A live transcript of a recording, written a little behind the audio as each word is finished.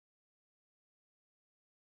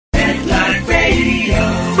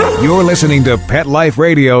You're listening to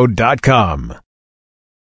PetLifeRadio.com.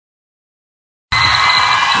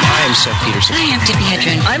 Hi, I'm Seth Peterson. Hi, I'm Tippi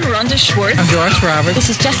Hedren. I'm Rhonda Schwartz. I'm Doris Roberts.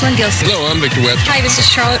 This is Jessalyn Gilson. Hello, I'm Victor West. Hi, this is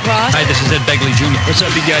Charlotte Ross. Hi, this is Ed Begley Jr. What's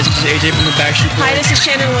up, you guys? This is AJ from the Backstreet Boys. Hi, this is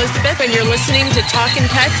Shannon Elizabeth, and you're listening to Talkin'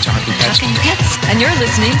 Pets. Talking Pets. Talking Pets. And you're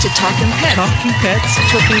listening to Talkin' Pets. Talking Pets.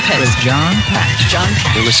 Talking Pets. With John Patch. John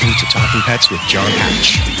Patch. You're listening to Talking Pets with John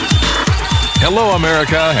Patch. Hello,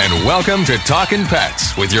 America, and welcome to Talkin'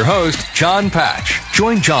 Pets with your host, John Patch.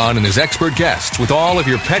 Join John and his expert guests with all of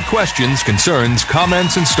your pet questions, concerns,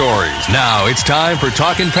 comments, and stories. Now it's time for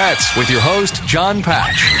Talkin' Pets with your host, John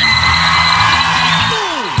Patch.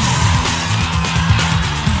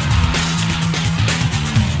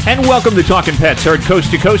 And welcome to Talkin' Pets, heard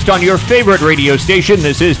coast to coast on your favorite radio station.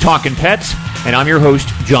 This is Talkin' Pets, and I'm your host,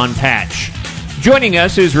 John Patch. Joining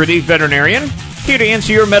us is Renee Veterinarian, here to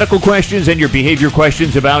answer your medical questions and your behavior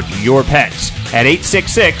questions about your pets at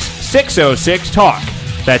 866-606-TALK.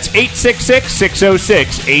 That's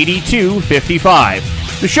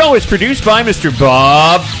 866-606-8255. The show is produced by Mr.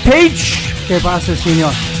 Bob Page. ¿Qué pasa,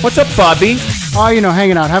 señor? What's up, Bobby? Oh,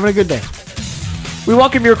 hanging out, having a good day. We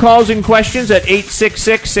welcome your calls and questions at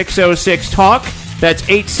 866-606-TALK. That's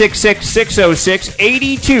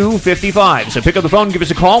 866-606-8255. So pick up the phone, give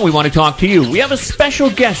us a call. We want to talk to you. We have a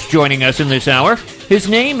special guest joining us in this hour. His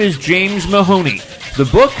name is James Mahoney. The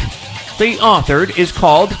book they authored is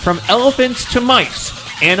called From Elephants to Mice,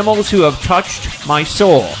 Animals Who Have Touched My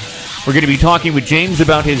Soul. We're going to be talking with James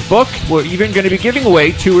about his book. We're even going to be giving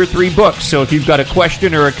away 2 or 3 books. So if you've got a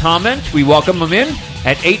question or a comment, we welcome them in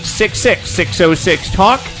at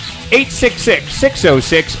 866-606-TALK.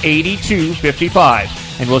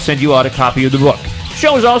 866-606-8255, and we'll send you out a copy of the book. The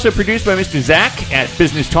show is also produced by Mr. Zach at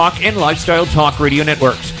Business Talk and Lifestyle Talk Radio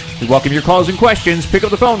Networks. We welcome your calls and questions. Pick up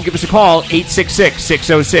the phone, give us a call,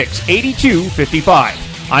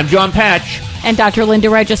 866-606-8255. I'm John Patch. And Dr. Linda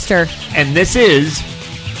Register. And this is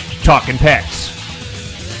Talkin' Pets.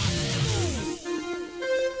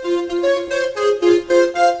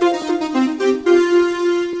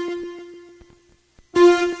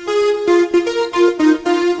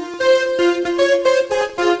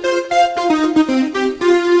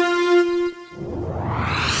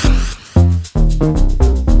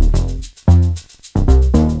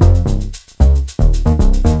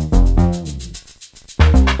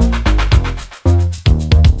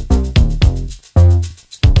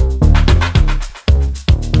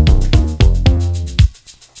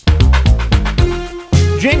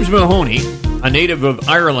 Mahoney, a native of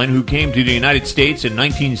Ireland who came to the United States in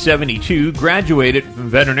 1972, graduated from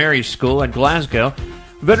veterinary school at Glasgow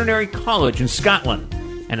Veterinary College in Scotland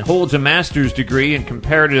and holds a master's degree in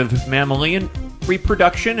comparative mammalian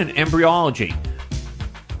reproduction and embryology.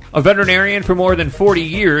 A veterinarian for more than 40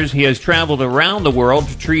 years, he has traveled around the world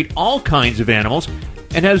to treat all kinds of animals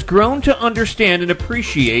and has grown to understand and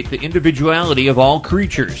appreciate the individuality of all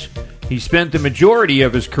creatures. He spent the majority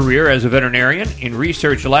of his career as a veterinarian in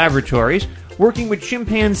research laboratories, working with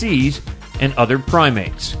chimpanzees and other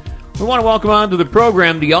primates. We want to welcome onto the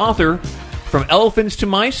program the author, From Elephants to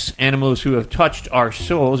Mice, Animals Who Have Touched Our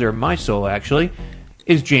Souls, or my soul actually,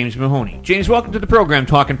 is James Mahoney. James, welcome to the program,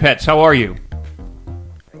 Talkin' Pets. How are you?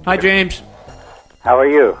 Hi, James. How are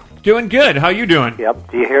you? Doing good. How are you doing?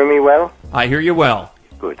 Yep. Do you hear me well? I hear you well.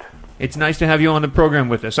 Good. It's nice to have you on the program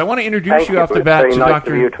with us. I want to introduce you off the bat to Dr. Dr. Very nice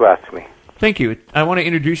of you to ask me. Thank you. I want to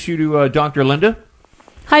introduce you to Dr. Linda.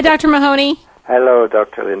 Hi, Dr. Mahoney. Hello,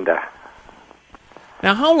 Dr. Linda.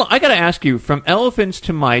 Now, how long? I got to ask you, From Elephants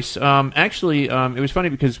to Mice. It was funny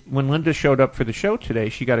because when Linda showed up for the show today,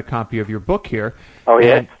 she got a copy of your book here. Oh,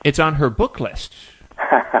 yes? And it's on her book list.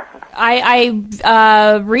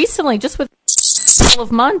 I recently, just with a couple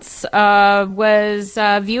of months, was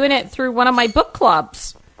viewing it through one of my book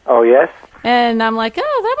clubs. Oh, yes? And I'm like,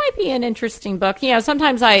 oh, that might be an interesting book. You know,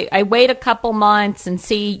 sometimes I wait a couple months and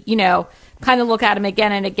see, kind of look at them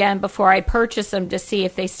again and again before I purchase them to see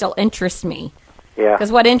if they still interest me. Yeah.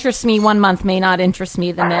 Because what interests me one month may not interest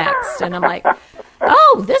me the next. And I'm like,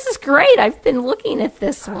 oh, this is great. I've been looking at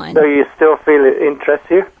this one. So you still feel it interests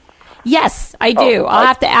you? Yes, I do. I'll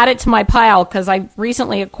have to add it to my pile because I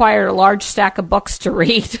recently acquired a large stack of books to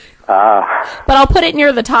read. But I'll put it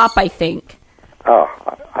near the top, I think. Oh,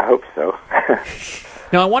 I hope so.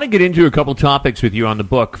 Now, I want to get into a couple topics with you on the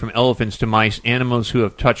book, From Elephants to Mice, Animals Who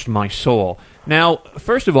Have Touched My Soul. Now,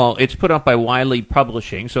 first of all, it's put up by Wiley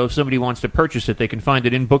Publishing, so if somebody wants to purchase it, they can find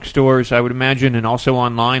it in bookstores, I would imagine, and also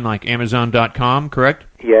online, like Amazon.com, correct?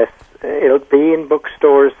 Yes, it'll be in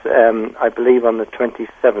bookstores, I believe, on the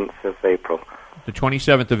 27th of April. The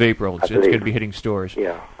 27th of April, it's going to be hitting stores.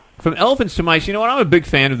 Yeah. From Elephants to Mice, you know what? I'm a big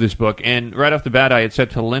fan of this book, and right off the bat, I had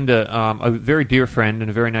said to Linda, a very dear friend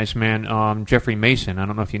and a very nice man, Jeffrey Mason. I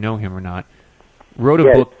don't know if you know him or not. Wrote a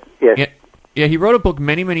book. Yes. Yeah, he wrote a book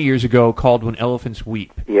many, many years ago called When Elephants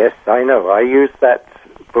Weep. Yes, I know. I use that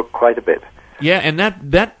book quite a bit. Yeah, and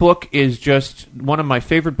that book is just one of my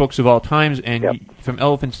favorite books of all times, and Yep. From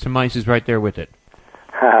Elephants to Mice is right there with it.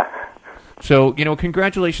 So,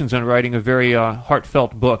 congratulations on writing a very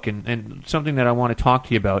heartfelt book and something that I want to talk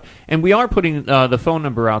to you about. And we are putting the phone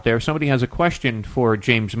number out there. If somebody has a question for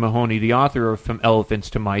James Mahoney, the author of From Elephants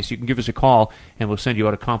to Mice, you can give us a call, and we'll send you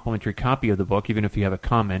out a complimentary copy of the book, even if you have a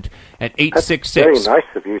comment, at 866... That's very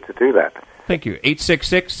nice of you to do that. Thank you.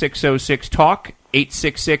 866-606-TALK,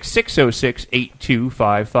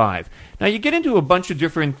 866-606-8255. Now, you get into a bunch of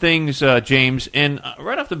different things, James, and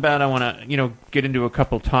right off the bat, I want to, get into a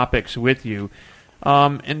couple topics with you.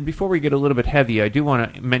 And before we get a little bit heavy, I do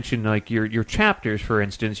want to mention, your chapters, for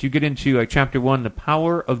instance. You get into, Chapter 1, The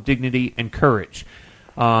Power of Dignity and Courage.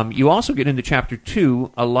 You also get into Chapter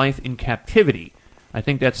 2, A Life in Captivity. I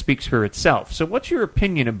think that speaks for itself. So what's your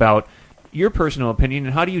opinion about your personal opinion,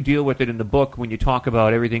 and how do you deal with it in the book when you talk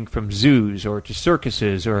about everything from zoos or to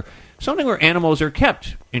circuses or something where animals are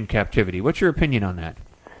kept in captivity? What's your opinion on that?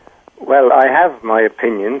 Well, I have my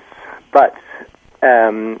opinions, but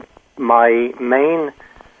my main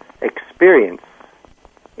experience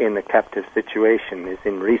in the captive situation is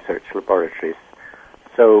in research laboratories.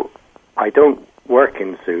 So I don't work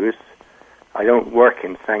in zoos, I don't work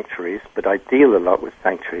in sanctuaries, but I deal a lot with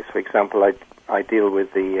sanctuaries. For example, I deal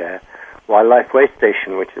with the Wildlife Way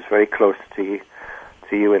Station, which is very close to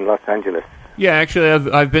you in Los Angeles. Yeah, actually,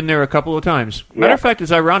 I've been there a couple of times. Matter of fact,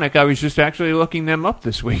 it's ironic. I was just actually looking them up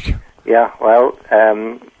this week. Yeah, well,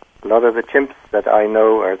 a lot of the chimps that I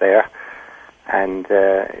know are there, and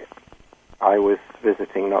I was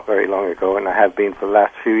visiting not very long ago, and I have been for the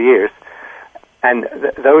last few years. And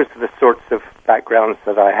those are the sorts of backgrounds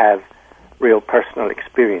that I have real personal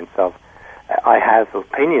experience of. I have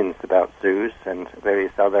opinions about zoos and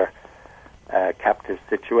various other captive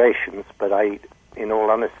situations, but I, in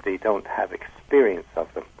all honesty, don't have experience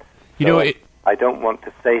of them. I don't want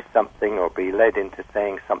to say something or be led into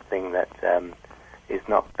saying something that is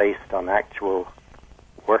not based on actual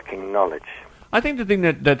working knowledge. I think the thing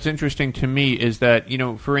that's interesting to me is that,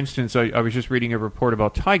 for instance, I was just reading a report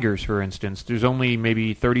about tigers, for instance. There's only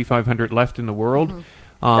maybe 3,500 left in the world,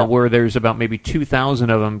 where there's about maybe 2,000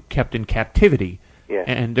 of them kept in captivity. Yes.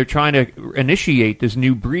 And they're trying to initiate this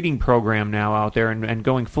new breeding program now out there and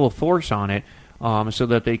going full force on it so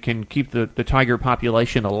that they can keep the tiger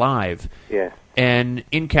population alive. Yes. And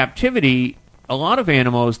in captivity, a lot of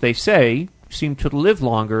animals, they say, seem to live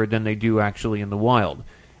longer than they do actually in the wild.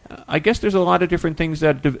 I guess there's a lot of different things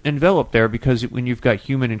that envelop there because when you've got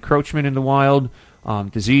human encroachment in the wild,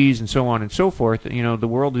 disease and so on and so forth, the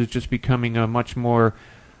world is just becoming a much more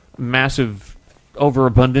massive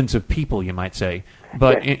overabundance of people, you might say.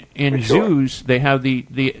 But yes, in zoos, they have the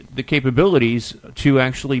capabilities to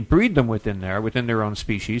actually breed them within their own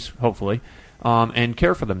species, hopefully, and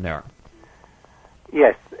care for them there.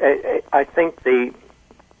 Yes, I think the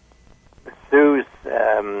zoos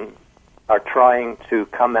are trying to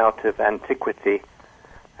come out of antiquity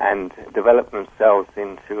and develop themselves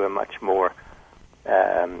into a much more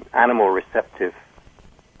animal-receptive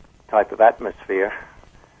type of atmosphere,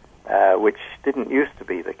 which didn't used to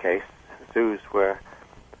be the case. Zoos were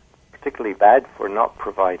particularly bad for not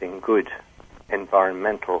providing good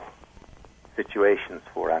environmental situations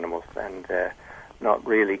for animals and not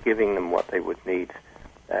really giving them what they would need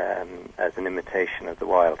as an imitation of the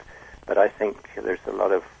wild. But I think there's a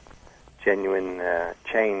lot of genuine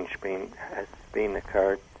change has been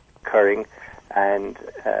occurring, and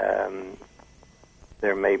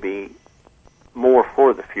there may be more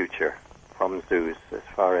for the future from zoos as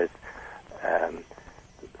far as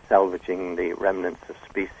salvaging the remnants of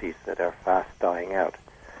species that are fast dying out.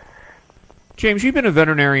 James, you've been a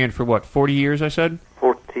veterinarian for what, 40 years, I said?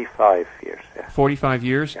 45 years, yeah. 45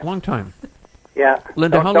 years? Yeah. Long time. Yeah.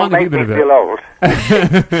 Linda, how long have you been a vet? Don't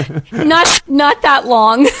make me feel old. Not that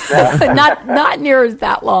long. not near as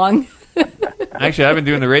that long. Actually, I've been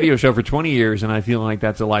doing the radio show for 20 years, and I feel like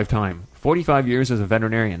that's a lifetime. 45 years as a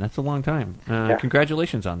veterinarian, that's a long time.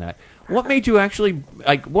 Congratulations on that. What made you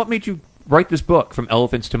write this book, From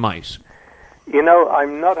Elephants to Mice?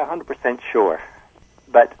 I'm not 100% sure,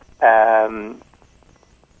 but I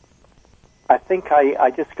think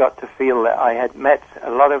I just got to feel that I had met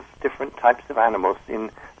a lot of different types of animals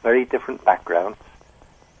in very different backgrounds,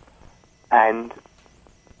 and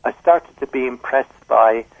I started to be impressed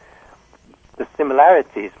by the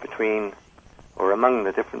similarities between or among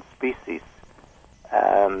the different species.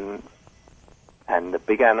 and the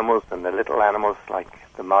big animals and the little animals like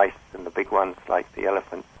the mice and the big ones like the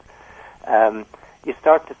elephants, you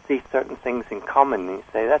start to see certain things in common. And you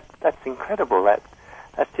say, that's incredible. That's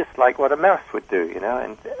just like what a mouse would do, you know.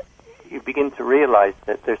 And you begin to realize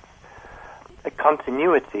that there's a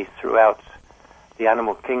continuity throughout the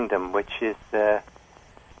animal kingdom, which is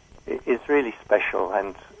really special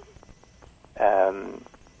and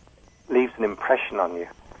leaves an impression on you,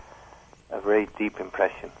 a very deep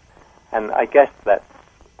impression. And I guess that's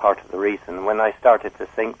part of the reason. When I started to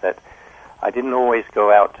think that I didn't always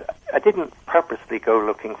go out, I didn't purposely go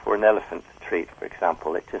looking for an elephant to treat, for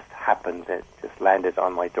example. It just happened, it just landed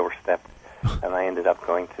on my doorstep, and I ended up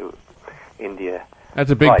going to India.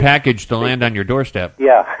 That's a big package to land on your doorstep.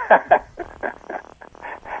 Yeah.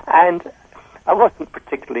 And I wasn't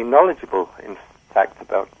particularly knowledgeable, in fact,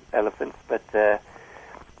 about elephants, but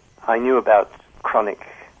I knew about chronic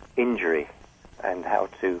injury and how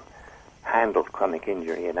to handle chronic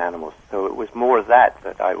injury in animals. So it was more that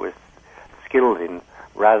I was skilled in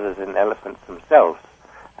rather than elephants themselves.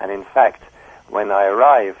 And in fact, when I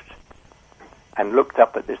arrived and looked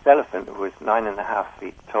up at this elephant, it was 9.5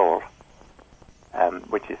 feet tall,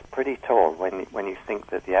 which is pretty tall when you think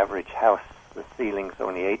that the average house, the ceiling's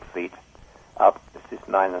only 8 feet up. This is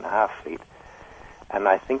 9.5 feet. And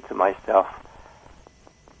I think to myself,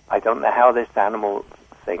 I don't know how this animal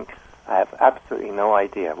thinks. I have absolutely no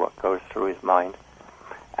idea what goes through his mind.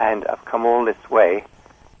 And I've come all this way.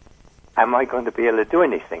 Am I going to be able to do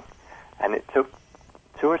anything? And it took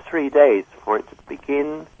 2 or 3 days for it to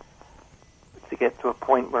begin to get to a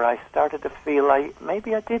point where I started to feel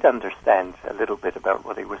maybe I did understand a little bit about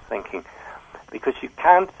what he was thinking. Because you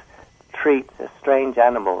can't treat a strange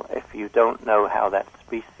animal if you don't know how that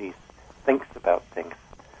species thinks about things.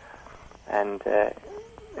 And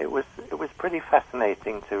it was pretty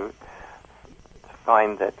fascinating to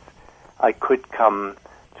find that I could come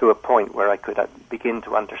to a point where I could begin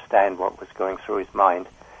to understand what was going through his mind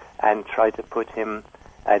and try to put him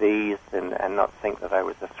at ease and not think that I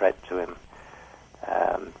was a threat to him.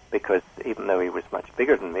 Because even though he was much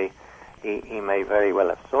bigger than me, he may very well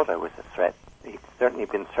have thought I was a threat. He's certainly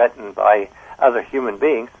been threatened by other human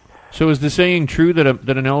beings. So is the saying true that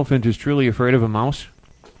an elephant is truly afraid of a mouse?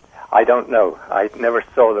 I don't know. I never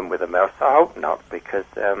saw them with a mouse. I hope not, because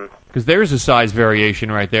there's a size variation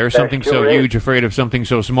right there. Something so huge afraid of something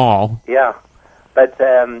so small. Yeah, but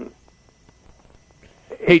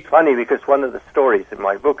it's funny because one of the stories in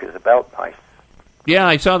my book is about mice. Yeah,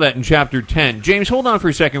 I saw that in chapter 10. James, hold on for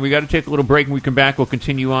a second. We got to take a little break. When we come back, we'll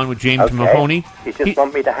continue on with James Mahoney. You just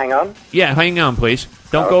want me to hang on? Yeah, hang on, please.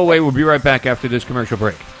 Don't go away. We'll be right back after this commercial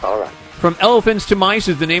break. All right. From Elephants to Mice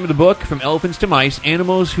is the name of the book. From Elephants to Mice,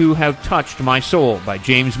 Animals Who Have Touched My Soul by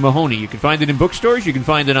James Mahoney. You can find it in bookstores. You can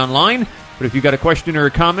find it online. But if you've got a question or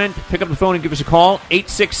a comment, pick up the phone and give us a call.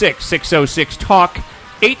 866-606-TALK.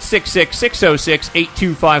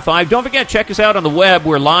 866-606-8255. Don't forget, check us out on the web.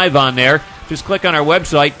 We're live on there. Just click on our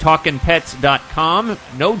website, talkinpets.com.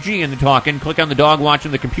 No G in the talking. Click on the dog watch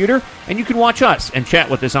on the computer, and you can watch us and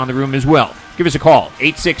chat with us on the room as well. Give us a call,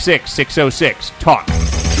 866-606-TALK.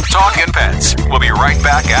 Talkin' Pets. We'll be right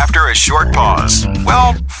back after a short pause.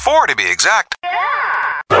 Well, 4 to be exact.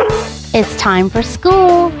 It's time for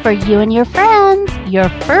school for you and your friends, your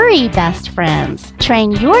furry best friends.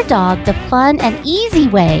 Train your dog the fun and easy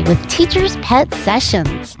way with Teacher's Pet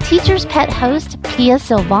Sessions. Teacher's Pet host Pia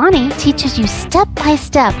Silvani teaches you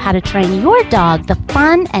step-by-step how to train your dog the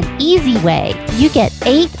fun and easy way. You get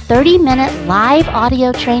 8 30-minute live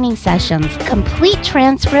audio training sessions, complete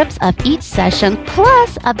transcripts of each session,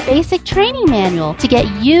 plus a basic training manual to get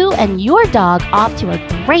you and your dog off to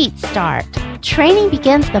a great start. Training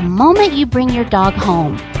begins the moment you bring your dog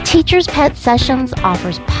home. Teacher's Pet Sessions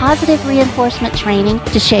offers positive reinforcement training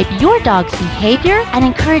to shape your dog's behavior and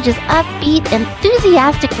encourages upbeat,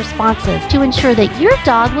 enthusiastic responses to ensure that your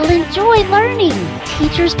dog will enjoy learning.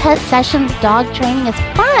 Teacher's Pet Sessions dog training is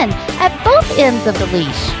fun at both ends of the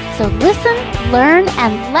leash. So listen, learn,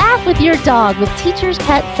 and laugh with your dog with Teacher's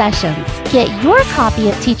Pet Sessions. Get your copy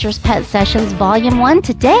of Teacher's Pet Sessions Volume 1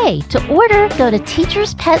 today. To order, go to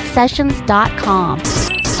teacherspetsessions.com.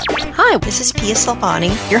 Hi, this is Pia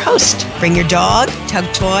Silvani, your host. Bring your dog, tug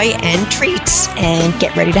toy, and treats, and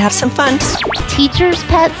get ready to have some fun.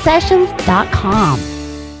 teacherspetsessions.com.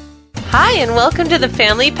 Hi, and welcome to The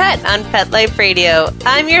Family Pet on Pet Life Radio.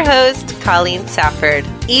 I'm your host, Colleen Safford.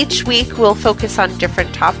 Each week we'll focus on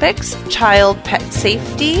different topics: child pet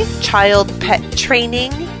safety, child pet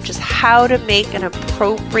training, just how to make an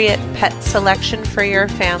appropriate pet selection for your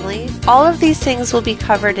family. All of these things will be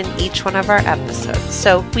covered in each one of our episodes.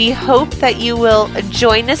 So we hope that you will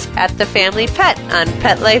join us at The Family Pet on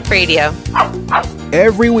Pet Life Radio.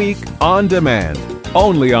 Every week on demand,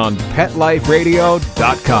 only on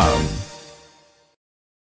PetLifeRadio.com.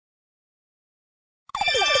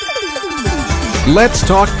 Let's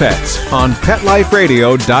Talk Pets on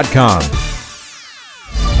PetLifeRadio.com.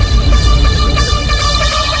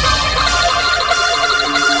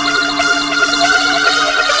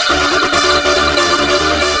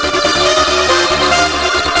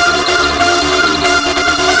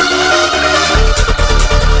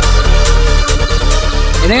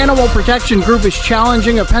 An animal protection group is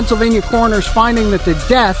challenging a Pennsylvania coroner's finding that the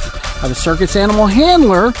death of a circus animal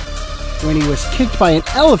handler when he was kicked by an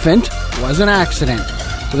elephant was an accident.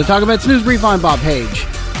 For the Talking Pets News Brief, I'm Bob Page.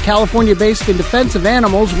 California-based In Defense of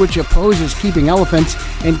Animals, which opposes keeping elephants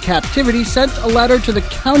in captivity, sent a letter to the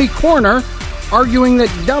county coroner arguing that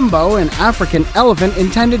Dumbo, an African elephant,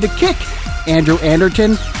 intended to kick Andrew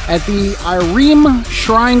Anderton at the Irem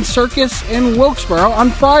Shrine Circus in Wilkesboro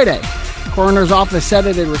on Friday. The coroner's office said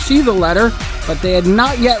it had received the letter, but they had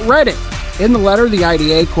not yet read it. In the letter, the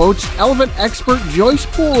IDA quotes, elephant expert Joyce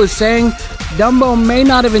Poole is saying Dumbo may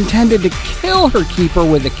not have intended to kill her keeper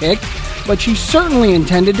with a kick, but she certainly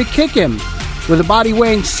intended to kick him. With a body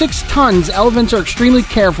weighing 6 tons, elephants are extremely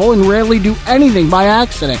careful and rarely do anything by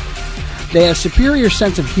accident. They have a superior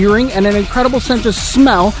sense of hearing and an incredible sense of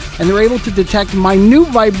smell, and they're able to detect minute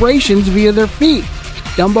vibrations via their feet.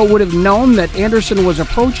 Dumbo would have known that Anderson was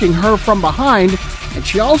approaching her from behind, and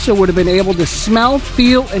she also would have been able to smell,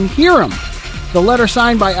 feel, and hear him. The letter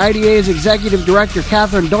signed by IDA's Executive Director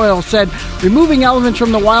Catherine Doyle said, removing elephants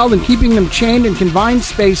from the wild and keeping them chained in confined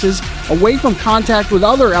spaces away from contact with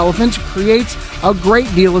other elephants creates a great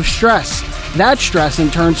deal of stress. That stress, in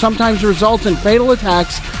turn, sometimes results in fatal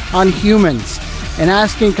attacks on humans. In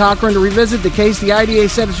asking Cochran to revisit the case, the IDA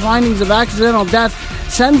said its findings of accidental death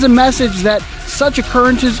sends a message that such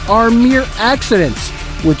occurrences are mere accidents,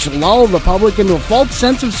 which lull the public into a false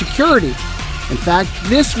sense of security. In fact,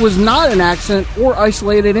 this was not an accident or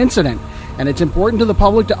isolated incident, and it's important to the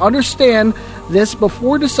public to understand this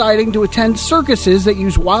before deciding to attend circuses that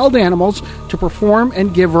use wild animals to perform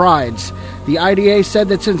and give rides. The IDA said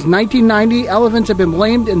that since 1990, elephants have been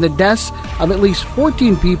blamed in the deaths of at least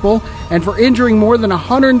 14 people and for injuring more than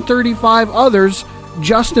 135 others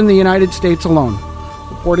just in the United States alone.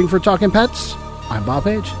 Reporting for Talking Pets, I'm Bob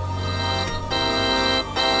Page.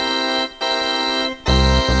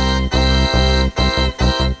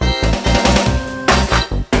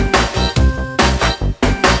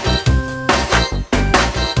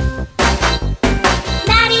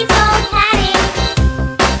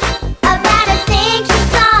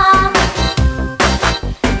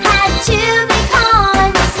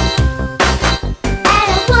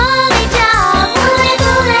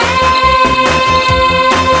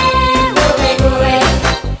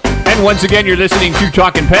 Once again, you're listening to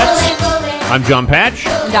Talking Pets. I'm John Patch.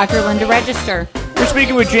 And Dr. Linda Register. We're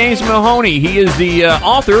speaking with James Mahoney. He is the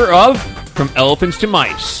author of From Elephants to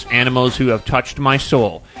Mice, Animals Who Have Touched My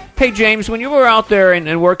Soul. Hey, James, when you were out there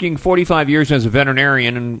and working 45 years as a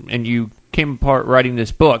veterinarian and you came apart writing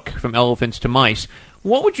this book, From Elephants to Mice,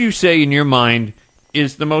 what would you say in your mind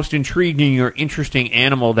is the most intriguing or interesting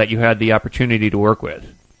animal that you had the opportunity to work with?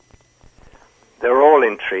 They're all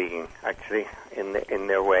intriguing, actually, in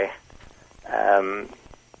their way.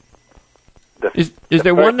 Is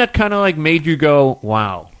there one that kind of like made you go,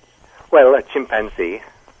 wow? Well, a chimpanzee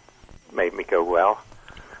made me go, well.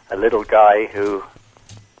 A little guy who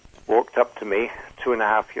walked up to me,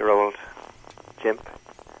 2.5-year-old chimp,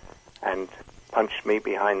 and punched me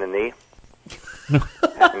behind the knee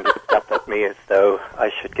and looked up at me as though I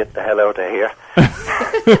should get the hell out of here.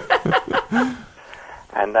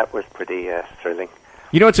 And that was pretty thrilling.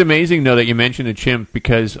 You know, it's amazing, though, that you mentioned a chimp,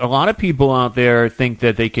 because a lot of people out there think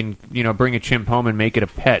that they can, bring a chimp home and make it a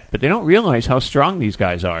pet, but they don't realize how strong these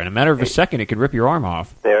guys are. In a matter of a second, it could rip your arm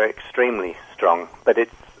off. They're extremely strong, but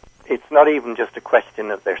it's not even just a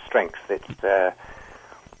question of their strength. It's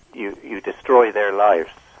you destroy their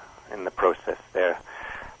lives in the process. They're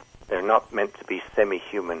not meant to be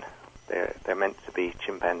semi-human. They're meant to be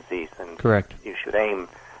chimpanzees, and correct. You should aim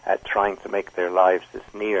at trying to make their lives as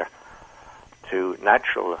near to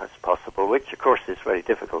natural as possible, which of course is very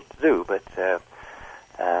difficult to do, but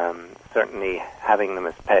certainly having them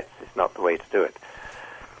as pets is not the way to do it.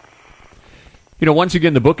 Once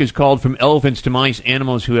again, the book is called From Elephants to Mice,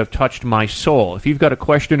 Animals Who Have Touched My Soul. If you've got a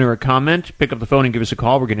question or a comment, pick up the phone and give us a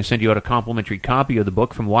call. We're going to send you out a complimentary copy of the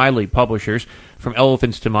book from Wiley Publishers, From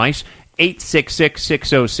Elephants to Mice.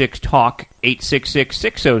 866-606-TALK,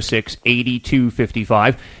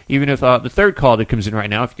 866-606-8255. Even if the third call that comes in right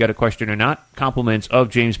now, if you've got a question or not, compliments of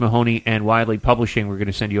James Mahoney and Wiley Publishing. We're going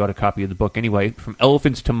to send you out a copy of the book anyway, From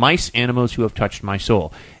Elephants to Mice, Animals Who Have Touched My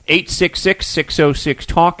Soul.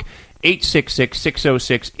 866-606-TALK,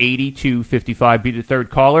 866-606-8255. Be the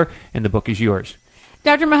third caller, and the book is yours.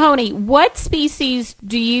 Dr. Mahoney, what species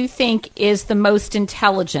do you think is the most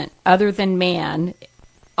intelligent other than man?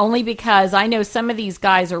 Only because I know some of these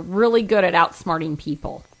guys are really good at outsmarting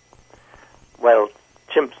people. Well,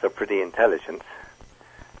 chimps are pretty intelligent,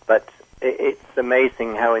 but it's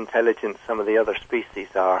amazing how intelligent some of the other species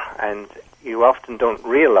are, and you often don't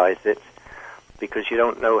realize it because you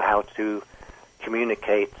don't know how to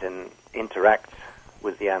communicate and interact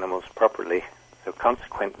with the animals properly. So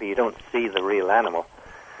consequently, you don't see the real animal.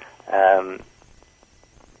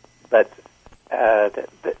 But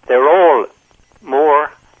they're all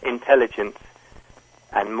more intelligent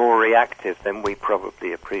and more reactive than we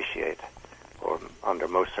probably appreciate, or under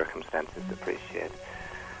most circumstances appreciate.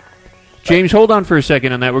 James, hold on for a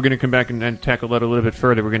second on that. We're going to come back and tackle that a little bit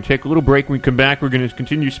further. We're going to take a little break. When we come back, we're going to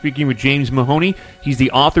continue speaking with James Mahoney. He's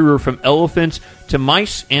the author of From Elephants to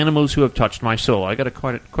Mice, Animals Who Have Touched My Soul. I got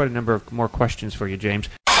quite a number of more questions for you, James.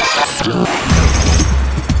 We'll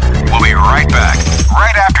be right back,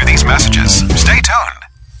 right after these messages. Stay tuned.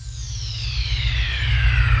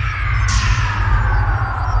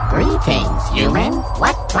 Greetings, humans.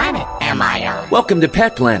 What planet am I on? Welcome to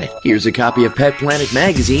Pet Planet. Here's a copy of Pet Planet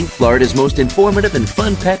Magazine, Florida's most informative and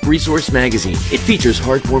fun pet resource magazine. It features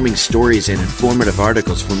heartwarming stories and informative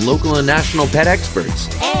articles from local and national pet experts.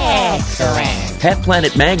 Excellent. Pet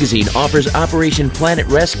Planet Magazine offers Operation Planet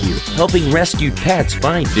Rescue, helping rescued pets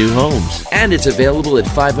find new homes. And it's available at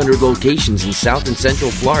 500 locations in South and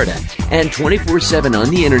Central Florida and 24/7 on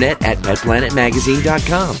the internet at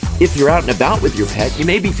PetPlanetMagazine.com. If you're out and about with your pet, you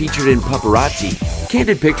may be featured in Paparazzi,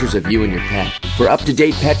 candid pictures of you and your pet. For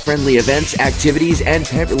up-to-date pet-friendly events, activities, and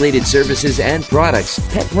pet-related services and products,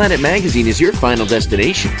 Pet Planet Magazine is your final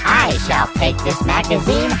destination. I shall take this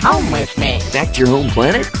magazine home with me. Back to your home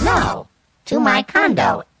planet? No, to my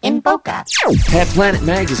condo in Boca. Pet Planet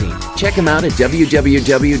Magazine. Check them out at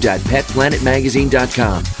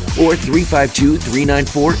www.petplanetmagazine.com or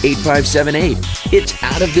 352-394-8578. It's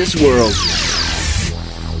out of this world.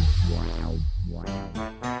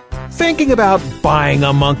 Thinking about buying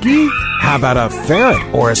a monkey? How about a ferret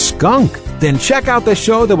or a skunk? Then check out the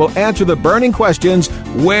show that will answer the burning questions: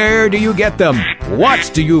 where do you get them? What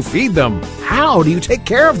do you feed them? How do you take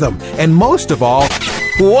care of them? And most of all,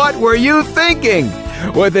 what were you thinking?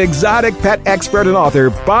 With exotic pet expert and author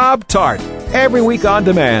Bob Tart. Every week on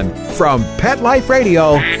demand from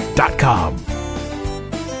PetLifeRadio.com.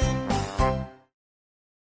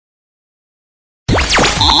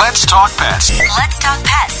 Let's talk pets. Let's talk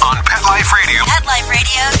pets On Pet Life Radio. Pet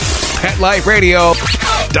Life Radio.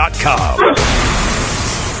 PetLifeRadio.com.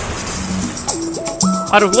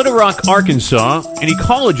 Out of Little Rock, Arkansas, an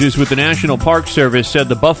ecologist with the National Park Service said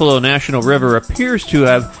the Buffalo National River appears to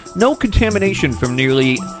have no contamination from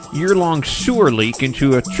nearly year-long sewer leak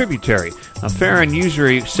into a tributary. Farron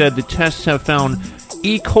Usury said the tests have found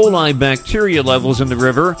E. coli bacteria levels in the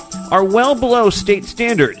river are well below state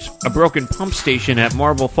standards. A broken pump station at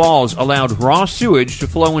Marble Falls allowed raw sewage to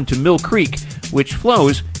flow into Mill Creek, which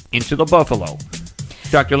flows into the Buffalo.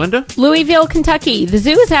 Dr. Linda? Louisville, Kentucky. The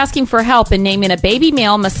zoo is asking for help in naming a baby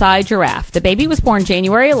male Maasai giraffe. The baby was born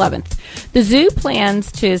January 11th. The zoo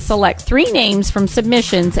plans to select 3 names from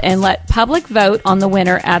submissions and let public vote on the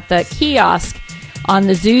winner at the kiosk on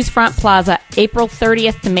the zoo's front plaza, April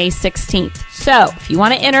 30th to May 16th. So, if you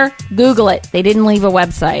want to enter, Google it. They didn't leave a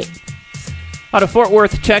website. Out of Fort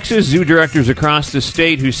Worth, Texas, zoo directors across the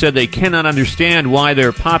state who said they cannot understand why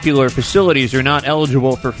their popular facilities are not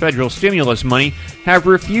eligible for federal stimulus money have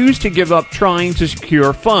refused to give up trying to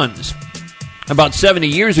secure funds. About 70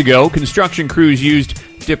 years ago, construction crews used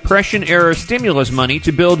Depression-era stimulus money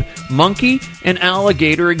to build monkey and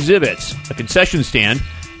alligator exhibits, a concession stand,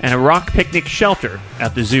 and a rock picnic shelter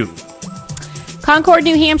at the zoo. Concord,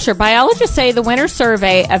 New Hampshire. Biologists say the winter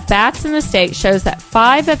survey of bats in the state shows that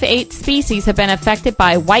 5 of 8 species have been affected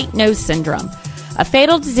by white nose syndrome, a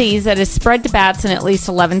fatal disease that has spread to bats in at least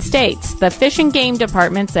 11 states. The Fish and Game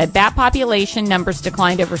Department said bat population numbers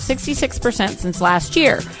declined over 66% since last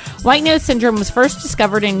year. White nose syndrome was first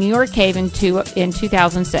discovered in New York Cave in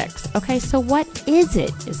 2006. Okay, so what is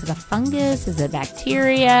it? Is it a fungus? Is it a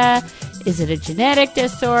bacteria? Is it a genetic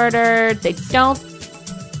disorder? They don't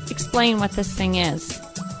explain what this thing is.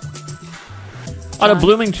 Out of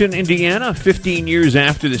Bloomington, Indiana, 15 years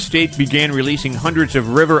after the state began releasing hundreds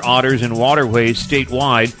of river otters and waterways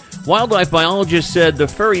statewide, wildlife biologists said the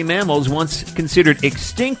furry mammals once considered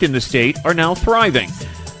extinct in the state are now thriving.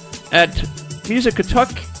 At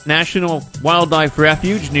Muscatuck National Wildlife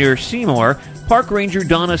Refuge near Seymour, Park Ranger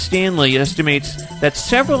Donna Stanley estimates that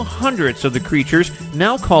several hundreds of the creatures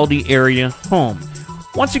now call the area home.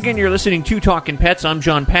 Once again, you're listening to Talkin' Pets. I'm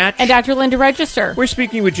John Patch. And Dr. Linda Register. We're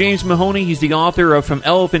speaking with James Mahoney. He's the author of From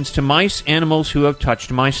Elephants to Mice, Animals Who Have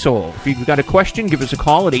Touched My Soul. If you've got a question, give us a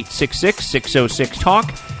call at 866-606-TALK,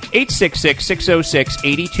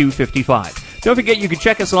 866-606-8255. Don't forget, you can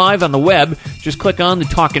check us live on the web. Just click on the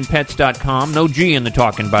TalkinPets.com. No G in the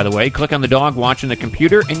talking, by the way. Click on the dog watching the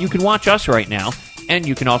computer, and you can watch us right now. And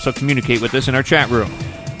you can also communicate with us in our chat room.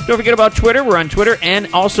 Don't forget about Twitter. We're on Twitter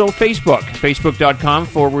and also Facebook.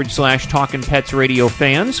 Facebook.com/Talkin' Pets Radio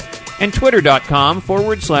fans and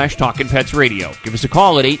Twitter.com/Talkin' Pets Radio. Give us a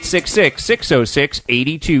call at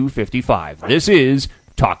 866-606-8255. This is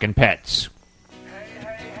Talkin' Pets.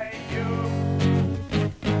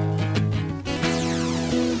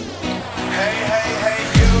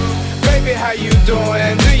 Baby, how you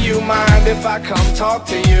doing? Do you mind if I come talk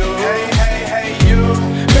to you? Hey, you.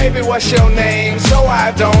 Baby, what's your name? So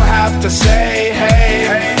I don't have to say,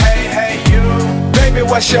 hey, you. Baby,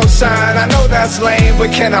 what's your sign? I know that's lame,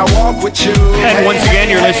 but can I walk with you? And once again,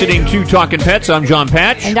 you're listening to Talkin' Pets. I'm John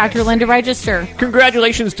Patch. And Dr. Linda Register.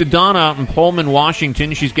 Congratulations to Donna out in Pullman,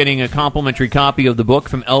 Washington. She's getting a complimentary copy of the book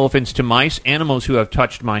From Elephants to Mice, Animals Who Have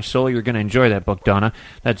Touched My Soul. You're going to enjoy that book, Donna.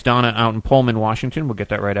 That's Donna out in Pullman, Washington. We'll get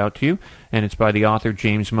that right out to you. And it's by the author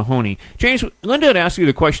James Mahoney. James, Linda had asked you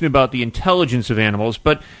the question about the intelligence of animals,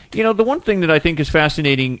 but, you know, the one thing that I think is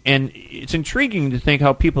fascinating, and it's intriguing to think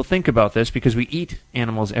how people think about this, because we eat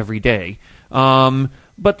animals every day,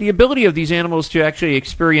 but the ability of these animals to actually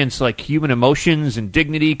experience, like, human emotions and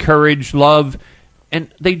dignity, courage, love,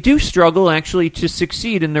 and they do struggle, actually, to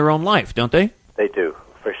succeed in their own life, don't they? They do.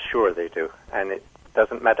 For sure they do. And it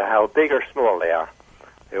doesn't matter how big or small they are.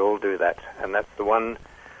 They all do that. And that's the one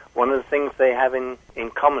of the things they have in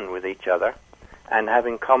common with each other and have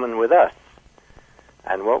in common with us.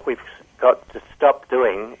 And what we've got to stop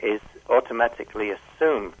doing is automatically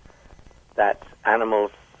assume that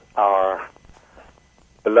animals are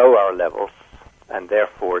below our levels and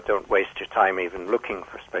therefore don't waste your time even looking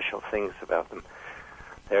for special things about them.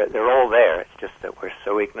 They're all there. It's just that we're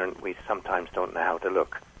so ignorant we sometimes don't know how to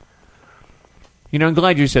look. You know, I'm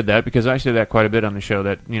glad you said that, because I say that quite a bit on the show,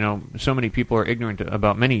 that, you know, so many people are ignorant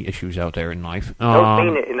about many issues out there in life. Don't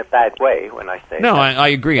mean it in a bad way when I say no, that. I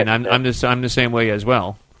agree, and I'm the same way as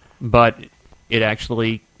well. But it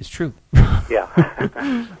actually is true. Yeah.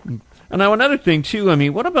 And now another thing, too, I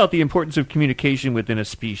mean, what about the importance of communication within a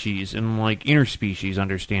species and, like, interspecies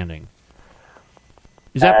understanding?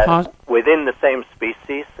 Is that possible? Within the same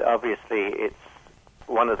species, obviously, it's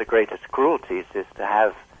one of the greatest cruelties is to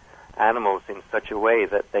have animals in such a way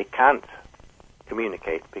that they can't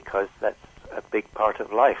communicate, because that's a big part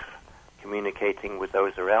of life, communicating with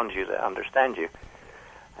those around you that understand you.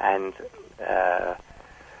 And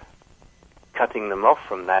cutting them off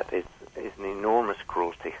from that is an enormous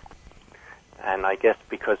cruelty. And I guess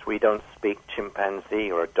because we don't speak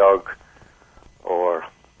chimpanzee or dog or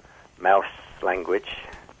mouse language,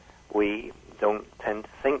 we don't tend to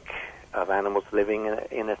think of animals living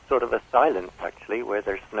in a sort of a silence, actually, where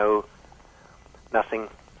there's nothing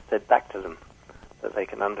said back to them that they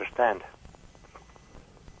can understand.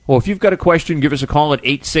 Well, if you've got a question, give us a call at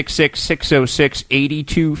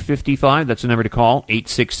 866-606-8255. That's the number to call,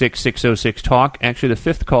 866-606-TALK. Actually, the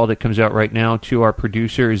fifth call that comes out right now to our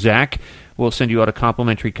producer, Zach, will send you out a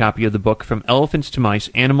complimentary copy of the book From Elephants to Mice,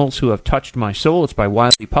 Animals Who Have Touched My Soul. It's by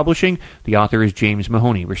Wiley Publishing. The author is James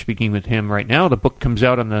Mahoney. We're speaking with him right now. The book comes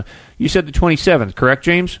out on you said the 27th, correct,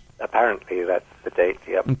 James? Apparently, that's the date,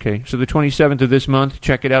 yep. Okay, so the 27th of this month.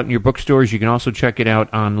 Check it out in your bookstores. You can also check it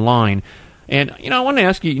out online. And, you know, I want to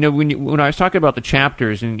ask you, you know, when I was talking about the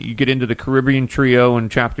chapters, and you get into the Caribbean Trio in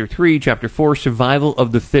Chapter 3, Chapter 4, Survival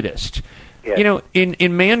of the Fittest. Yes. You know,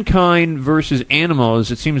 in mankind versus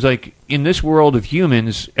animals, it seems like in this world of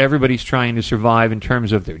humans, everybody's trying to survive in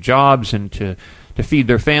terms of their jobs and to feed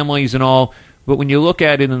their families and all. But when you look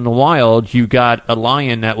at it in the wild, you got a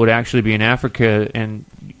lion that would actually be in Africa and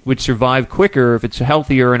would survive quicker if it's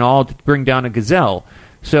healthier and all to bring down a gazelle.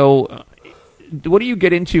 So what do you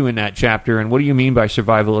get into in that chapter, and what do you mean by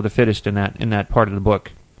survival of the fittest in that part of the book?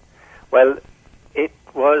 Well, it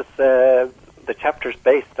was the chapter's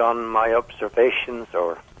based on my observations,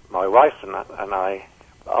 or my wife and I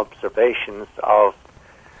observations of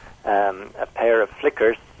a pair of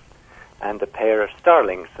flickers and a pair of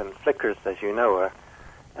starlings. And flickers, as you know, are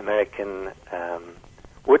American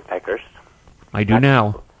woodpeckers. I do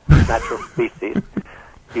now. Natural species.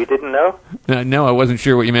 You didn't know? No, I wasn't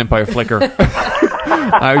sure what you meant by a flicker.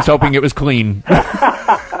 I was hoping it was clean.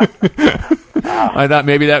 I thought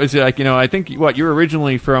maybe that was like, I think, you're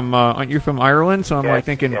originally from, aren't you from Ireland? So I'm yes,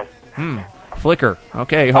 thinking, yes. Flicker.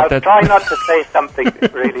 Okay, I'll try not to say something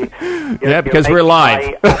that really... because we're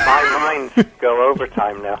live. My mind go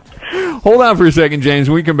overtime now. Hold on for a second, James.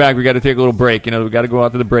 When we come back, we got to take a little break. We got to go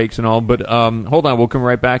out to the breaks and all. But hold on, we'll come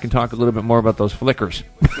right back and talk a little bit more about those flickers.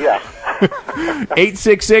 Yeah.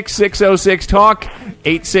 866-606-TALK,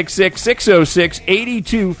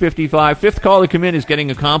 866-606-8255. Fifth caller to come in is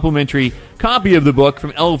getting a complimentary copy of the book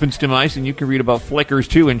From Elephants to Mice, and you can read about flickers,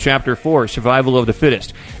 too, in Chapter 4, Survival of the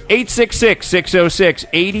Fittest.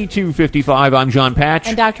 866-606-8255. I'm John Patch.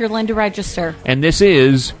 And Dr. Linda Register. And this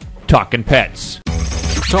is Talkin' Pets.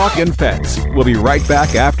 Talkin' Pets. We'll be right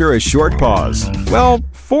back after a short pause. Well,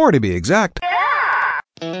 4 to be exact.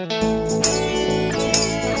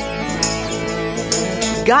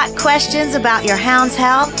 Got questions about your hound's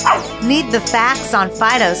health? Need the facts on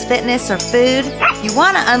Fido's fitness or food? You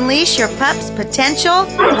want to unleash your pup's potential?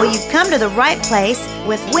 Well, you've come to the right place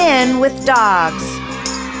with Win with Dogs.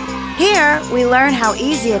 Here, we learn how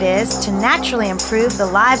easy it is to naturally improve the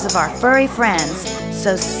lives of our furry friends.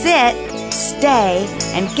 So sit, stay,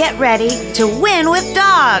 and get ready to win with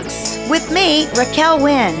dogs. With me, Raquel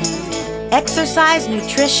Wynn. Exercise,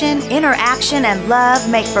 nutrition, interaction, and love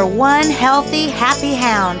make for one healthy, happy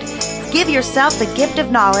hound. Give yourself the gift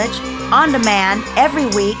of knowledge, on demand, every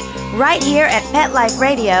week, right here at Pet Life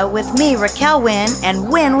Radio with me, Raquel Wynn, and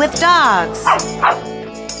Win with Dogs.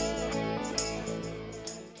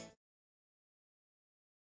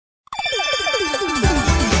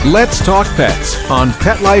 Let's Talk Pets on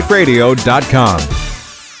PetLifeRadio.com.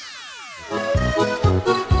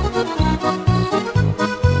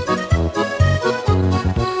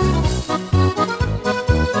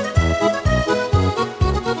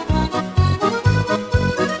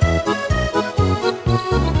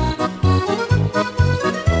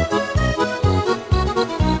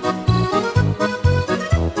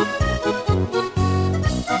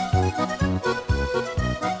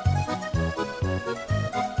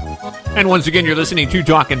 And once again, you're listening to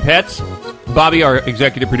Talkin' Pets. Bobby, our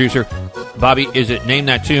executive producer. Bobby, is it Name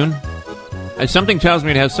That Tune? Something tells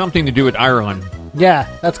me it has something to do with Ireland. Yeah,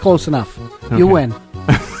 that's close enough. Okay. You win.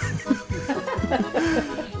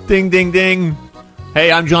 Ding, ding, ding.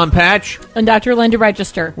 Hey, I'm John Patch. And Dr. Linda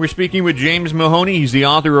Register. We're speaking with James Mahoney. He's the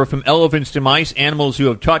author of From Elephants to Mice, Animals Who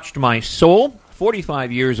Have Touched My Soul.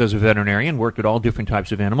 45 years as a veterinarian, worked with all different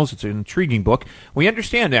types of animals. It's an intriguing book. We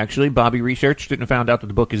understand, actually, Bobby researched it and found out that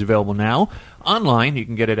the book is available now online. You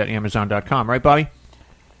can get it at Amazon.com. Right, Bobby?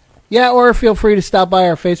 Yeah, or feel free to stop by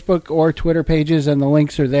our Facebook or Twitter pages, and the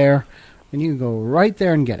links are there. And you can go right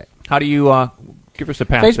there and get it. How do you give us a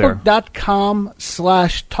pass there?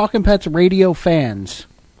 Facebook.com/TalkinPetsRadioFans.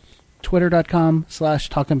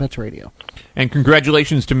 Twitter.com/TalkinPetsRadio. And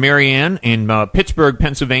congratulations to Marianne in Pittsburgh,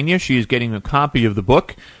 Pennsylvania. She is getting a copy of the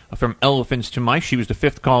book From Elephants to Mice. She was the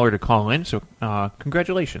fifth caller to call in, so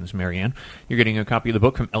congratulations, Marianne. You're getting a copy of the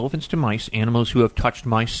book From Elephants to Mice, Animals Who Have Touched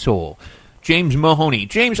My Soul. James Mahoney.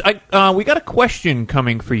 James, we got a question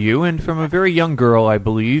coming for you, and from a very young girl, I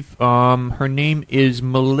believe. Her name is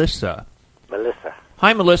Melissa. Melissa.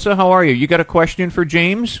 Hi, Melissa. How are you? You got a question for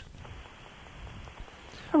James?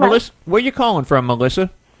 Hello. Melissa, where are you calling from, Melissa?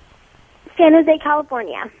 San Jose,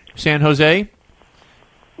 California. San Jose?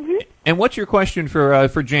 Mm-hmm. And what's your question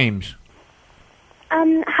for James?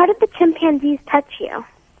 How did the chimpanzees touch you?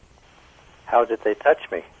 How did they touch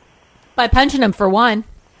me? By punching them, for one.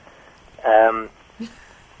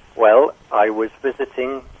 Well, I was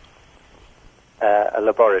visiting a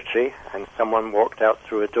laboratory, and someone walked out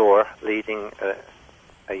through a door leading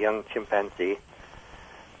a young chimpanzee,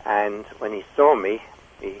 and when he saw me,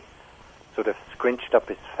 he sort of squinched up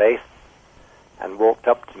his face and walked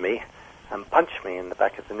up to me and punched me in the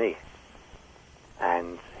back of the knee.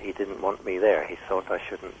 And he didn't want me there. He thought I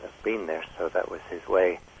shouldn't have been there, so that was his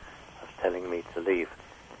way of telling me to leave.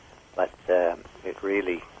 But it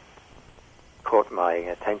really caught my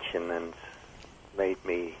attention and made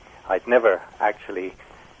me... I'd never actually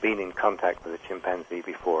been in contact with a chimpanzee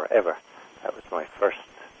before, ever. That was my first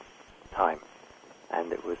time.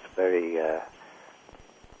 And it was very,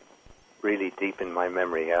 really deep in my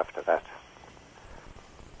memory after that.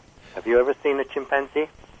 Have you ever seen a chimpanzee,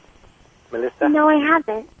 Melissa? No, I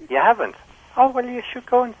haven't. You haven't? Oh, well, you should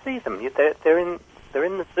go and see them. They're in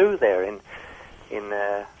the zoo there in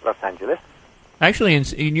Los Angeles. Actually,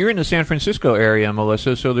 you're in the San Francisco area,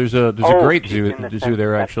 Melissa. So there's a great zoo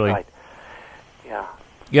there. Actually, right. Yeah.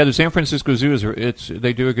 Yeah, the San Francisco Zoo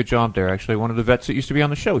they do a good job there. Actually, one of the vets that used to be on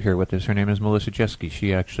the show here with us, her name is Melissa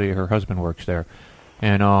Jeske. Her husband works there,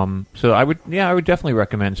 and so I would definitely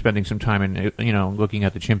recommend spending some time in looking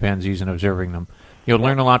at the chimpanzees and observing them. You'll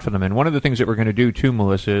learn a lot from them. And one of the things that we're going to do too,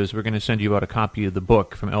 Melissa, is we're going to send you out a copy of the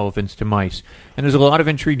book From Elephants to Mice. And there's a lot of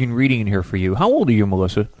intriguing reading in here for you. How old are you,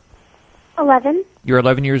 Melissa? 11. You're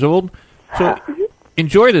 11 years old. So.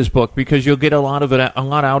 Enjoy this book because you'll get a lot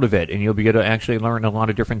out of it, and you'll be able to actually learn a lot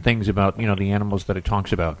of different things about the animals that it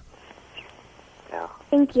talks about. Yeah.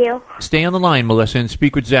 Thank you. Stay on the line, Melissa, and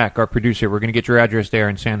speak with Zach, our producer. We're going to get your address there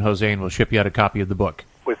in San Jose, and we'll ship you out a copy of the book.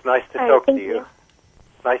 It was nice to talk to you.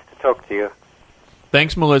 Nice to talk to you.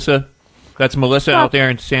 Thanks, Melissa. That's Melissa out there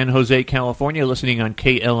in San Jose, California, listening on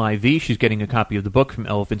KLIV. She's getting a copy of the book From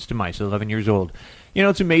Elephants to Mice, 11 years old.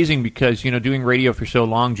 It's amazing because doing radio for so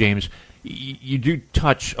long, James. You do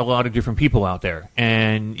touch a lot of different people out there,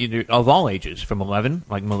 and of all ages, from 11,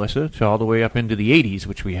 like Melissa, to all the way up into the 80s,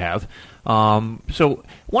 which we have. So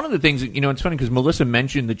one of the things, it's funny because Melissa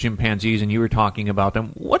mentioned the chimpanzees, and you were talking about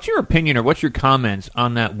them. What's your opinion or what's your comments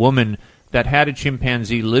on that woman that had a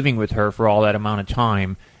chimpanzee living with her for all that amount of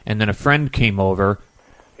time, and then a friend came over,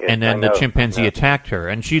 and then the chimpanzee attacked her,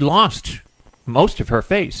 and she lost most of her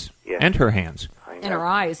face and her hands. And her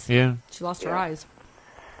eyes. Yeah. She lost her eyes.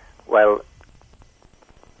 Well,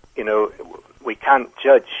 we can't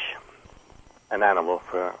judge an animal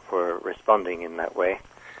for responding in that way,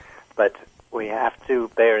 but we have to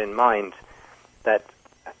bear in mind that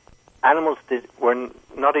animals were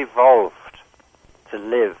not evolved to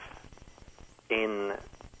live in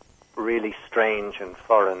really strange and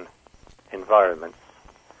foreign environments.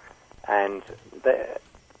 And the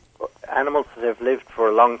animals that have lived for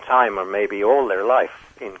a long time, or maybe all their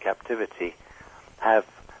life in captivity, have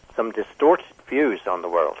some distorted views on the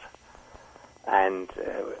world. And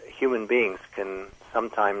human beings can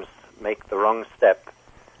sometimes make the wrong step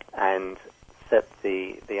and set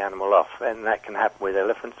the animal off. And that can happen with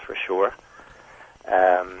elephants for sure.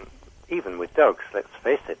 Even with dogs, let's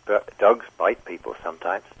face it. Dogs bite people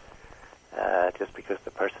sometimes. Just because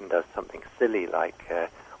the person does something silly like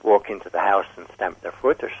walk into the house and stamp their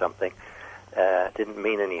foot or something, didn't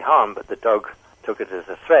mean any harm, but the dog took it as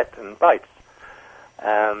a threat and bites.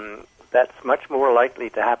 That's much more likely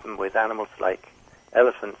to happen with animals like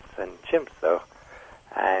elephants and chimps, though,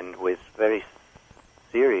 and with very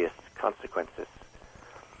serious consequences.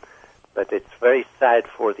 But it's very sad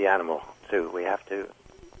for the animal, too.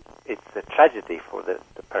 It's a tragedy for the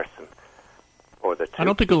person, or the two. I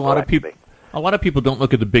don't think a lot of people don't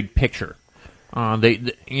look at the big picture.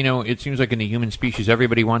 It seems like in the human species,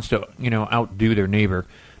 everybody wants to, outdo their neighbor.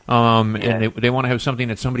 And they want to have something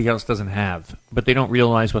that somebody else doesn't have, but they don't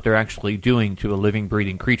realize what they're actually doing to a living,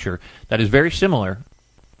 breathing creature that is very similar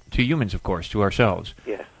to humans, of course, to ourselves.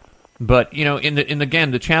 Yes. But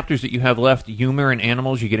again, the chapters that you have left, humor and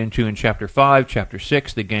animals, you get into in Chapter 5, Chapter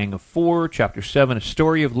 6, The Gang of Four, Chapter 7, A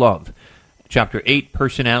Story of Love, Chapter 8,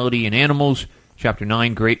 Personality in Animals, Chapter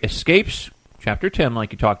 9, Great Escapes, Chapter 10,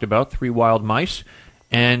 like you talked about, 3 Wild Mice,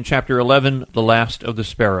 and Chapter 11, The Last of the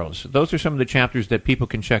Sparrows. Those are some of the chapters that people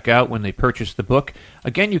can check out when they purchase the book.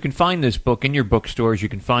 Again, you can find this book in your bookstores. You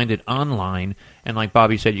can find it online. And like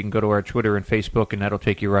Bobby said, you can go to our Twitter and Facebook, and that'll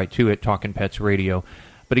take you right to it, Talkin' Pets Radio.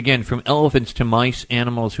 But again, From Elephants to Mice,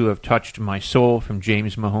 Animals Who Have Touched My Soul, from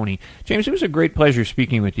James Mahoney. James, it was a great pleasure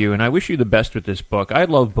speaking with you, and I wish you the best with this book. I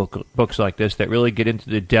love books like this that really get into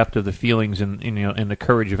the depth of the feelings and the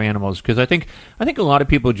courage of animals, because I think a lot of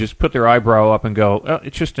people just put their eyebrow up and go, oh,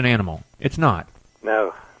 it's just an animal. It's not.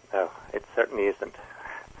 No, it certainly isn't.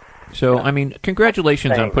 So,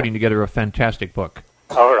 congratulations on putting together a fantastic book.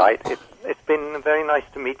 All right. It's been very nice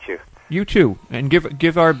to meet you. You too, and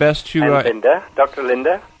give our best to Linda, Dr.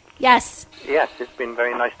 Linda. Yes. Yes, it's been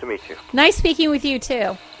very nice to meet you. Nice speaking with you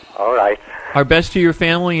too. All right. Our best to your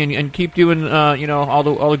family, and keep doing all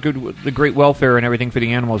the great welfare and everything for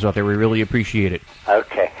the animals out there. We really appreciate it.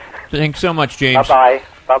 Okay. Thanks so much, James.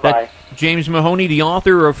 Bye bye. James Mahoney, the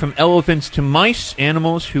author of From Elephants to Mice,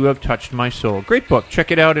 Animals Who Have Touched My Soul. Great book. Check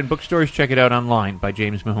it out in bookstores. Check it out online by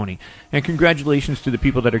James Mahoney. And congratulations to the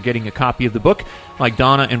people that are getting a copy of the book, like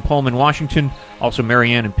Donna in Pullman, Washington, also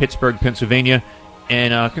Marianne in Pittsburgh, Pennsylvania.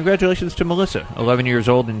 And congratulations to Melissa, 11 years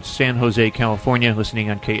old in San Jose, California, listening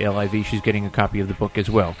on KLIV. She's getting a copy of the book as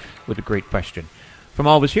well, with a great question. From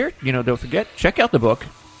all of us here, don't forget, check out the book,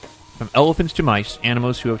 From Elephants to Mice,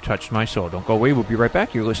 Animals Who Have Touched My Soul. Don't go away. We'll be right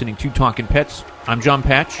back. You're listening to Talkin' Pets. I'm John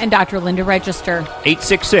Patch. And Dr. Linda Register.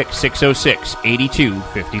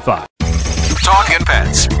 866-606-8255. Talkin'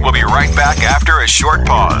 Pets. We'll be right back after a short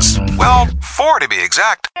pause. Well, 4 to be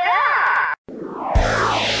exact.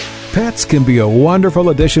 Pets can be a wonderful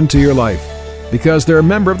addition to your life because they're a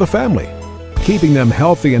member of the family. Keeping them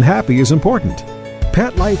healthy and happy is important.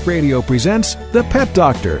 Pet Life Radio presents The Pet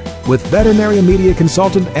Doctor with veterinary media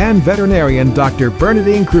consultant and veterinarian Dr.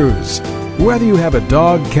 Bernadine Cruz. Whether you have a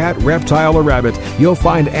dog, cat, reptile, or rabbit, you'll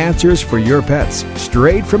find answers for your pets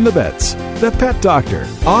straight from the vets. The Pet Doctor,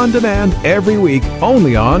 on demand every week,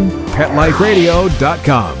 only on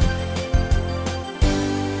PetLifeRadio.com.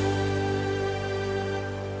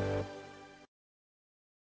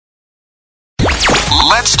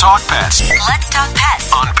 Let's talk pets. Let's talk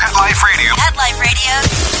pets On Pet Life Radio. Pet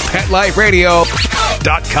Life Radio.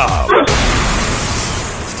 PetLifeRadio.com.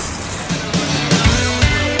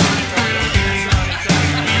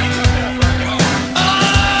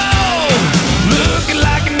 Looking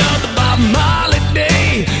like another Bob Marley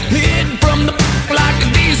day, hitting from the like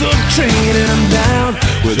a diesel train, and I'm down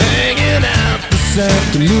with hanging out this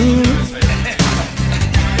afternoon.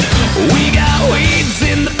 We got weeds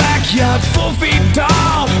in the backyard, 4 feet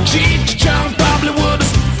tall. Cheech Chong probably would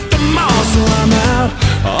have them all, so I'm out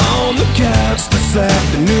on the couch this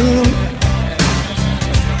afternoon.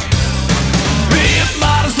 Big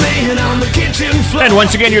bottles laying on the kitchen floor. And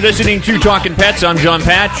once again, you're listening to Talkin' Pets. I'm John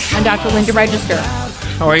Patch. I'm Dr. Linda Register.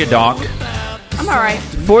 How are you, Doc? I'm all right.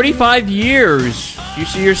 45 years. You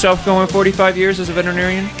see yourself going 45 years as a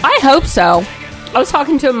veterinarian? I hope so. I was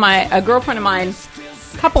talking to a girlfriend of mine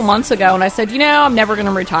a couple months ago, and I said, I'm never going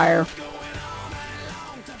to retire.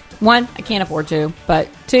 1, I can't afford to, but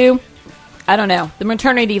 2, I don't know. The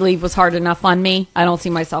maternity leave was hard enough on me. I don't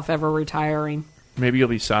see myself ever retiring. Maybe you'll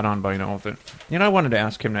be sat on by an elephant. I wanted to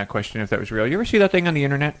ask him that question if that was real. You ever see that thing on the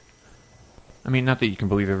internet? I mean, not that you can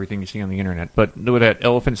believe everything you see on the internet, but where that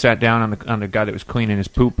elephant sat down on the guy that was cleaning his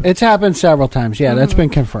poop. It's happened several times. Yeah, that's been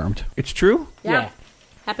confirmed. It's true? Yeah.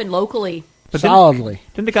 Happened locally. But solidly.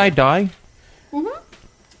 Didn't the guy die? Mm-hmm.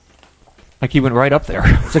 Like he went right up there.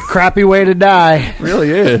 It's a crappy way to die. It really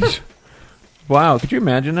is. Wow, could you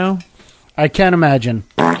imagine though? I can imagine.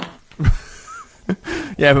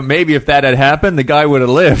 Yeah, but maybe if that had happened, the guy would have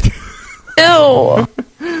lived. Ew.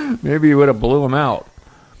 Maybe he would have blew him out.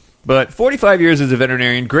 But 45 years as a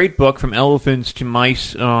veterinarian, great book, From Elephants to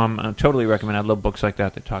Mice. I totally recommend. I love books like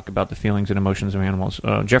that talk about the feelings and emotions of animals.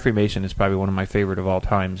 Jeffrey Mason is probably one of my favorite of all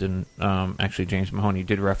times, and actually James Mahoney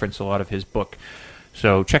did reference a lot of his book.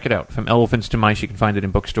 So check it out. From Elephants to Mice. You can find it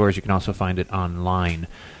in bookstores. You can also find it online.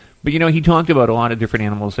 But, he talked about a lot of different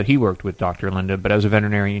animals that he worked with, Dr. Linda, but as a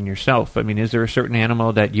veterinarian yourself, I mean, is there a certain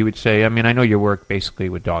animal that you would say, I mean, I know you work basically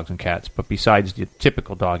with dogs and cats, but besides the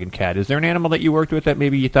typical dog and cat, is there an animal that you worked with that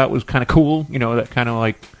maybe you thought was kind of cool, that kind of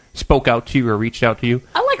like spoke out to you or reached out to you?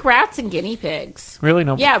 I like rats and guinea pigs. Really?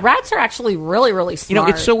 No. Yeah, rats are actually really, really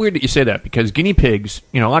smart. It's so weird that you say that because guinea pigs,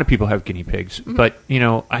 a lot of people have guinea pigs, but,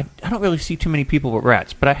 I don't really see too many people with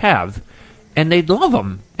rats, but I have. And they love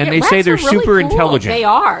them. And they say they're really super intelligent. They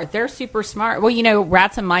are. They're super smart. Well,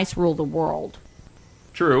 rats and mice rule the world.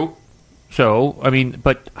 True. So, I mean,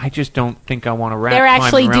 but I just don't think I want a rat. They're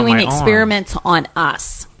actually doing my experiments on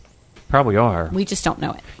us. Probably are. We just don't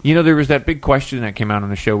know it. There was that big question that came out on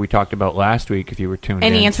the show we talked about last week, if you were tuned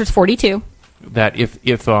in. And the answer is 42. That if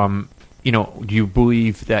do you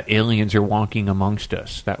believe that aliens are walking amongst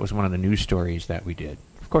us? That was one of the news stories that we did.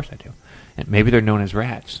 Of course I do. And maybe they're known as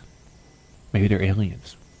rats. Maybe they're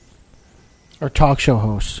aliens. Or talk show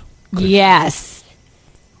hosts. Yes.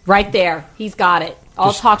 Right there. He's got it.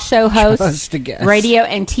 All talk show hosts, radio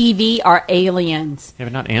and TV are aliens. Yeah,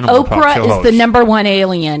 but not animal talk show Oprah hosts. is the number one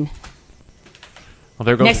alien. Well,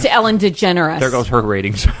 there goes next to Ellen DeGeneres. There goes her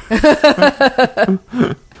ratings.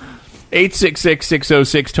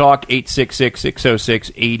 866-606-TALK,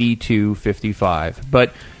 866-606-8255.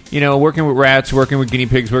 But... working with rats, working with guinea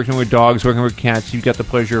pigs, working with dogs, working with cats, you've got the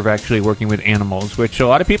pleasure of actually working with animals, which a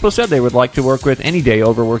lot of people said they would like to work with any day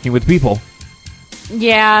over working with people.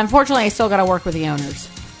 Yeah, unfortunately, I still got to work with the owners.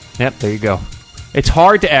 Yep, there you go. It's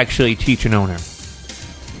hard to actually teach an owner.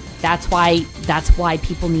 That's why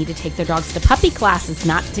people need to take their dogs to puppy classes,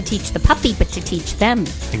 not to teach the puppy, but to teach them.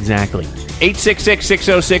 Exactly.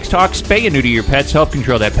 866-606-TALK. Spay and neuter your pets. Help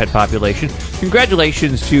control that pet population.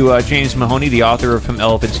 Congratulations to James Mahoney, the author of From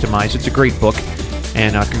Elephants to Mice. It's a great book.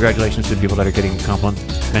 And congratulations to the people that are getting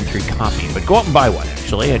complimentary copy. But go out and buy one,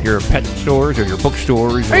 actually, at your pet stores or your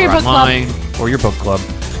bookstores or your online or your book club.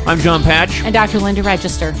 I'm John Patch. And Dr. Linda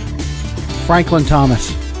Register. Franklin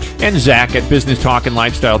Thomas. And Zach at Business Talk and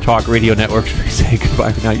Lifestyle Talk Radio Networks. Say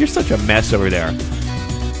goodbye for now. You're such a mess over there.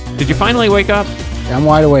 Did you finally wake up? I'm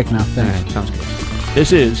wide awake now. Thanks. All right, sounds good.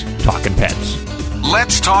 This is Talkin' Pets.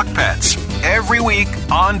 Let's Talk Pets. every week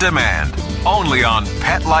on demand, only on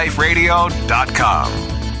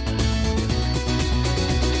PetLifeRadio.com.